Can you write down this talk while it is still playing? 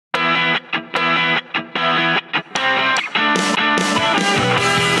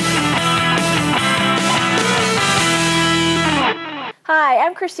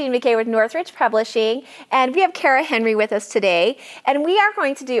I'm Christine McKay with Northridge Publishing, and we have Kara Henry with us today, and we are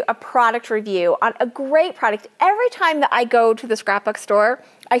going to do a product review on a great product. Every time that I go to the scrapbook store,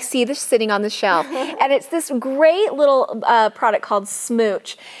 I see this sitting on the shelf, and it's this great little product called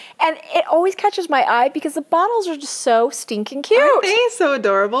Smooch, and it always catches my eye because the bottles are just so stinking cute. Aren't they so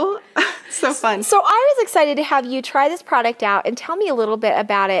adorable? So fun. So I was excited to have you try this product out and tell me a little bit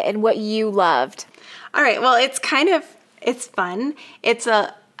about it and what you loved. All right, well, it's fun. It's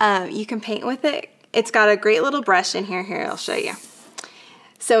you can paint with it. It's got a great little brush in here. Here, I'll show you.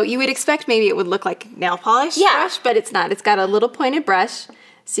 So you would expect maybe it would look like nail polish brush, but it's not. It's got a little pointed brush,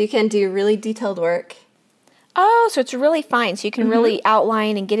 so you can do really detailed work. Oh, so it's really fine. So you can really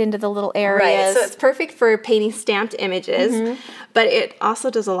outline and get into the little areas. Right, so it's perfect for painting stamped images, but it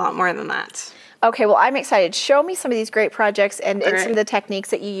also does a lot more than that. Okay, well, I'm excited. Show me some of these great projects and some of the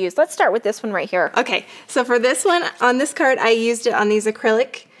techniques that you use. Let's start with this one right here. Okay, so for this one, on this card, I used it on these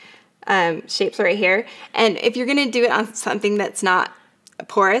acrylic shapes right here. And if you're going to do it on something that's not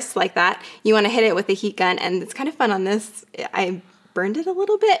porous like that, you want to hit it with a heat gun. And it's kind of fun on this. I burned it a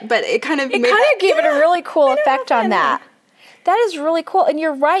little bit, but it kind of gave it a really cool effect on that. That is really cool. And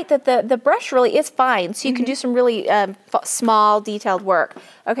you're right that the brush really is fine. So you can do some really small, detailed work.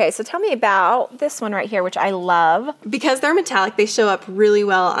 Okay, so tell me about this one right here, which I love. Because they're metallic, they show up really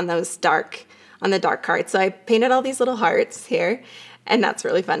well on those on the dark cards. So I painted all these little hearts here, and that's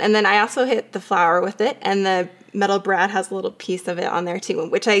really fun. And then I also hit the flower with it, and the metal brad has a little piece of it on there too,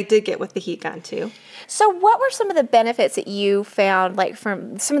 which I did get with the heat gun too. So what were some of the benefits that you found, like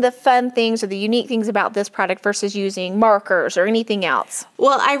from some of the fun things or the unique things about this product versus using markers or anything else?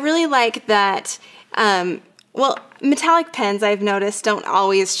 Well, I really like that, well, metallic pens I've noticed don't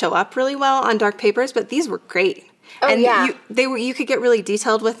always show up really well on dark papers, but these were great. Oh, and yeah. You could get really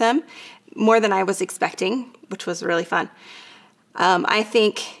detailed with them, more than I was expecting, which was really fun. I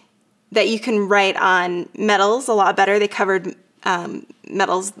think that you can write on metals a lot better. They covered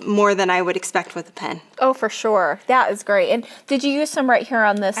metals more than I would expect with a pen. Oh, for sure. That is great. And did you use some right here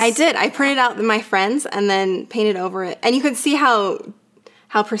on this? I did. I printed out my friends and then painted over it. And you can see how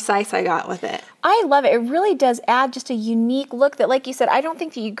precise I got with it. I love it. It really does add just a unique look that, like you said, I don't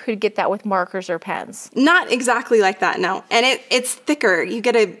think that you could get that with markers or pens. Not exactly like that, no. And it's thicker. You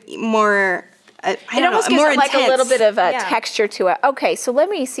get a more, it almost gives it like a little bit of a texture to it. Okay, so let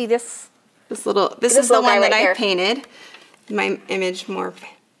me see this. This is the one that I painted. My image more.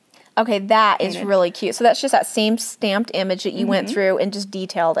 Okay, that is really cute. So that's just that same stamped image that you went through and just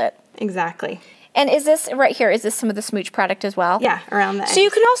detailed it. Exactly. And is this right here, is this some of the Smooch product as well? Yeah, around the edge. So you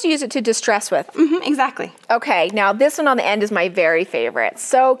can also use it to distress with. Exactly. Okay, now this one on the end is my very favorite.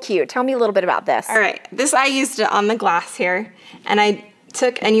 So cute. Tell me a little bit about this. All right, this I used it on the glass here, and I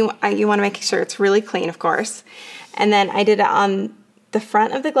took, and you want to make sure it's really clean, of course. And then I did it on the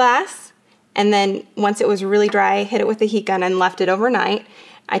front of the glass. And then once it was really dry, I hit it with a heat gun and left it overnight.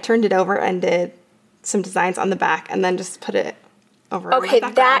 I turned it over and did some designs on the back and then just put it over. Okay,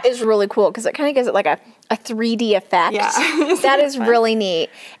 that is really cool because it kind of gives it like a 3D effect. Yeah. That is really neat.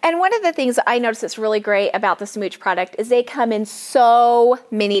 And one of the things that I noticed that's really great about the Smooch product is they come in so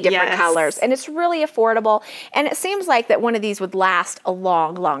many different colors. And it's really affordable. And it seems like that one of these would last a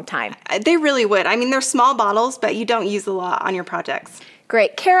long, long time. They really would. I mean, they're small bottles, but you don't use a lot on your projects.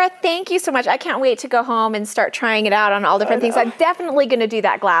 Great. Kara, thank you so much. I can't wait to go home and start trying it out on all different things. I'm definitely going to do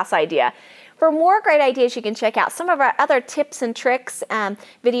that glass idea. For more great ideas, you can check out some of our other tips and tricks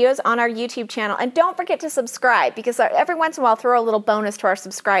videos on our YouTube channel. And don't forget to subscribe because every once in a while I'll throw a little bonus to our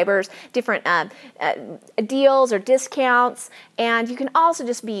subscribers, different deals or discounts. And you can also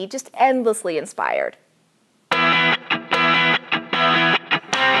just be endlessly inspired.